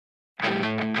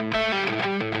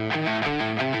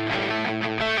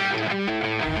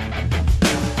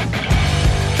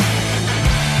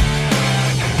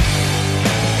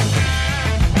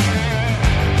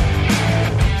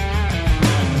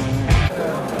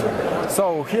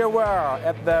So here we are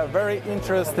at the very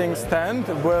interesting stand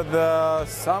with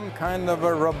some kind of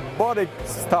a robotic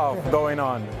stuff going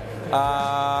on.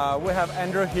 We have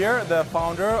Andrew here, the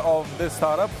founder of this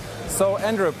startup. So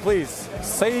Andrew, please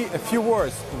say a few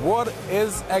words. What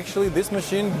is actually this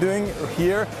machine doing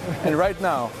here and right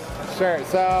now? Sure.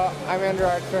 So I'm Andrew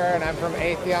Archer and I'm from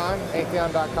Aitheon,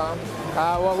 Aitheon.com.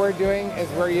 What we're doing is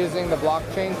we're using the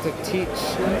blockchain to teach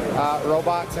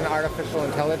robots and artificial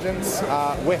intelligence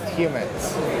with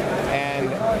humans. And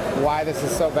why this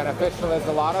is so beneficial is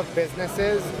a lot of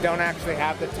businesses don't actually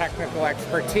have the technical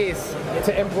expertise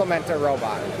to implement a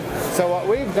robot. So what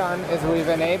we've done is we've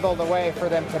enabled a way for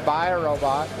them to buy a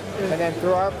robot, and then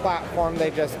through our platform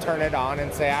they just turn it on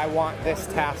and say, I want this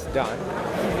task done.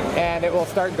 And it will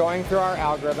start going through our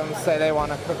algorithms, say they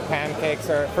want to cook pancakes,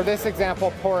 or for this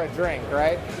example, pour a drink,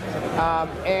 right?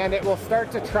 And it will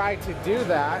start to try to do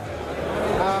that,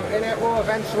 and it will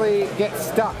eventually get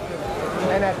stuck.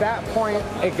 And at that point,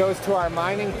 it goes to our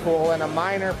mining pool, and a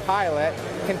miner pilot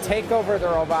can take over the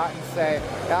robot and say,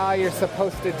 oh, you're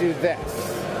supposed to do this,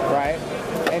 right?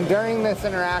 And during this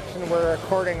interaction, we're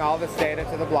recording all this data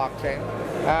to the blockchain,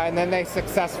 and then they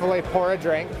successfully pour a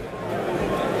drink,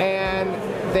 and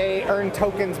they earn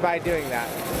tokens by doing that.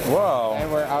 Wow.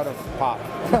 And we're out of pop.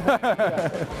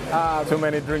 Too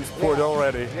many drinks poured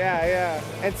already. Yeah.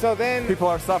 And so then... people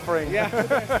are suffering. Yeah,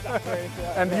 they're suffering.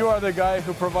 Yeah. And you are the guy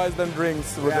who provides them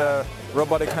drinks with a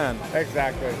robotic hand.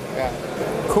 Exactly, yeah.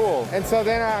 Cool. And so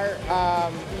then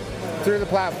through the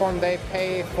platform, they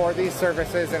pay for these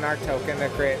services in our token to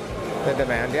create the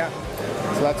demand, yeah.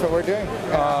 So that's what we're doing.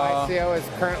 ICO is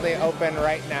currently open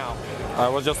right now. I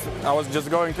was just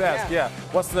going to ask, yeah.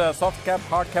 What's the soft cap,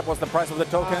 hard cap? What's the price of the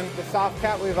token? The soft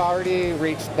cap, we've already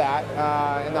reached that,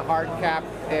 and the hard cap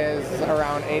is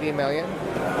around 80 million.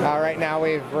 Right now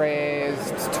we've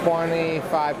raised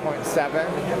 25.7.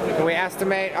 And we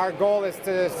estimate our goal is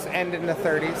to end in the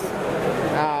 30s,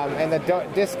 and the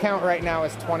discount right now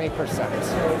is 20%.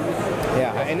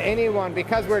 Yeah, and anyone,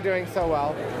 because we're doing so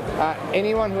well,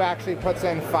 anyone who actually puts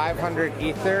in 500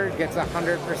 Ether gets a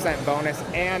 100% bonus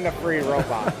and a free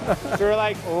robot. So we're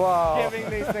like giving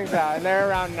these things out, and they're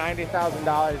around $90,000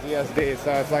 USD,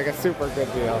 so it's like a super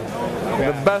good deal.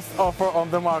 Yeah. The best offer on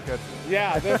the market.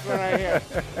 Yeah, this one right here.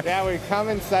 Yeah, we come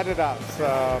and set it up.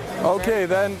 So okay,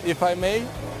 then if I may,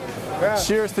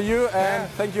 cheers to you, and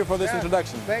thank you for this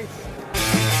introduction. Thanks.